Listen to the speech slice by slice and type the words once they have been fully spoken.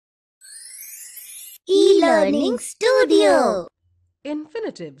E-Learning Studio.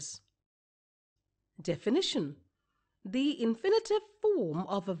 Infinitives. Definition. The infinitive form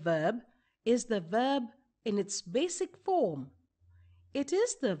of a verb is the verb in its basic form. It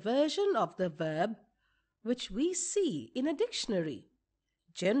is the version of the verb which we see in a dictionary.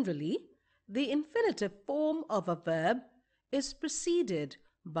 Generally, the infinitive form of a verb is preceded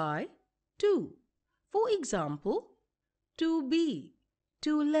by to. For example, to be,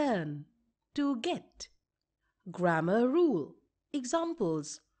 to learn, to get. Grammar rule.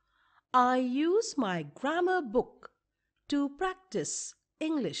 Examples: I use my grammar book to practice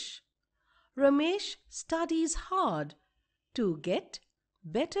English. Ramesh studies hard to get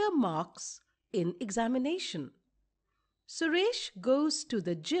better marks in examination. Suresh goes to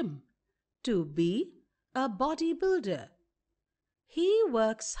the gym to be a bodybuilder. He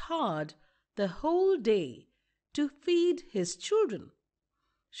works hard the whole day to feed his children.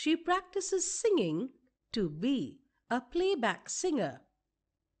 She practices singing to be a playback singer.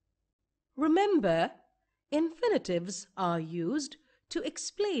 Remember, infinitives are used to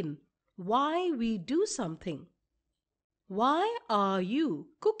explain why we do something. Why are you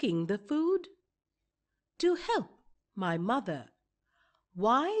cooking the food? To help my mother.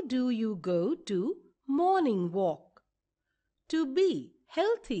 Why do you go to morning walk? To be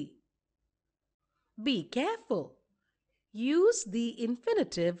healthy. Be careful. Use the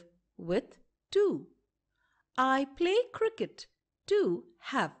infinitive with to. I play cricket to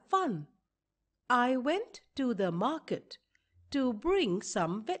have fun. I went to the market to bring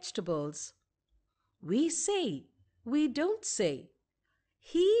some vegetables. We say, we don't say.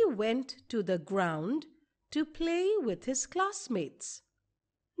 He went to the ground to play with his classmates.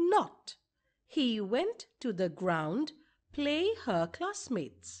 Not. He went to the ground play her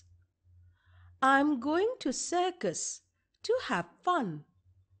classmates. I'm going to circus to have fun.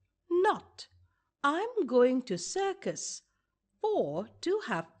 Not. I'm going to circus for to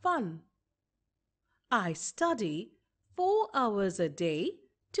have fun. I study 4 hours a day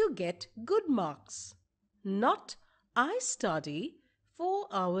to get good marks. Not I study 4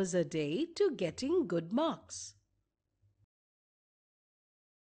 hours a day to getting good marks.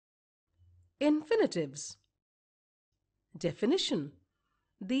 Infinitives. Definition.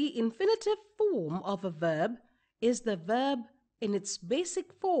 The infinitive form of a verb is the verb in its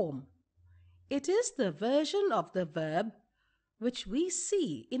basic form. It is the version of the verb which we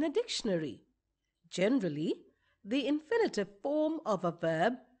see in a dictionary. Generally, the infinitive form of a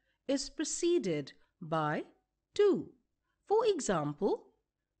verb is preceded by to. For example,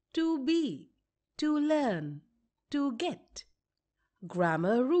 to be, to learn, to get.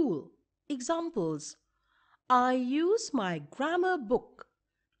 Grammar rule. Examples: I use my grammar book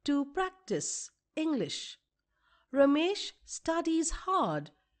to practice English. Ramesh studies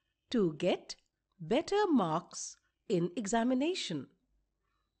hard to get better marks in examination.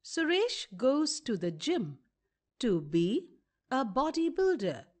 Suresh goes to the gym to be a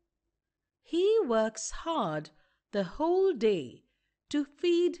bodybuilder. He works hard the whole day to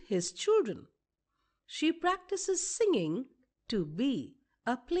feed his children. She practices singing to be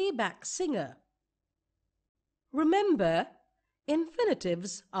a playback singer. Remember,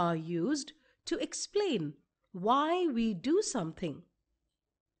 infinitives are used to explain why we do something.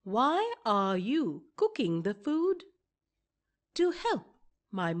 Why are you cooking the food? To help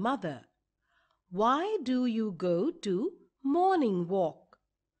my mother. Why do you go to morning walk?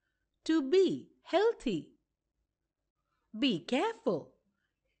 To be healthy. Be careful.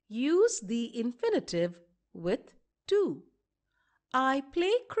 Use the infinitive with to. I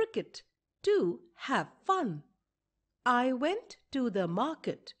play cricket to have fun. I went to the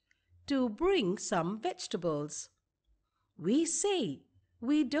market to bring some vegetables. We say,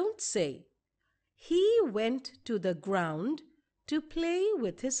 we don't say. He went to the ground to play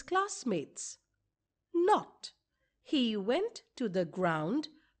with his classmates. Not. He went to the ground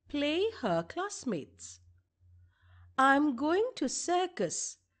play her classmates. I'm going to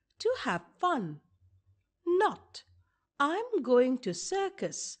circus to have fun. Not. I'm going to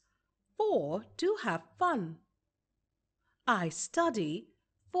circus for to have fun. I study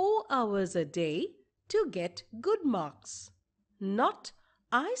 4 hours a day to get good marks. Not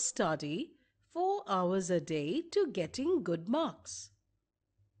I study 4 hours a day to getting good marks.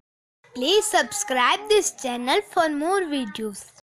 Please subscribe this channel for more videos.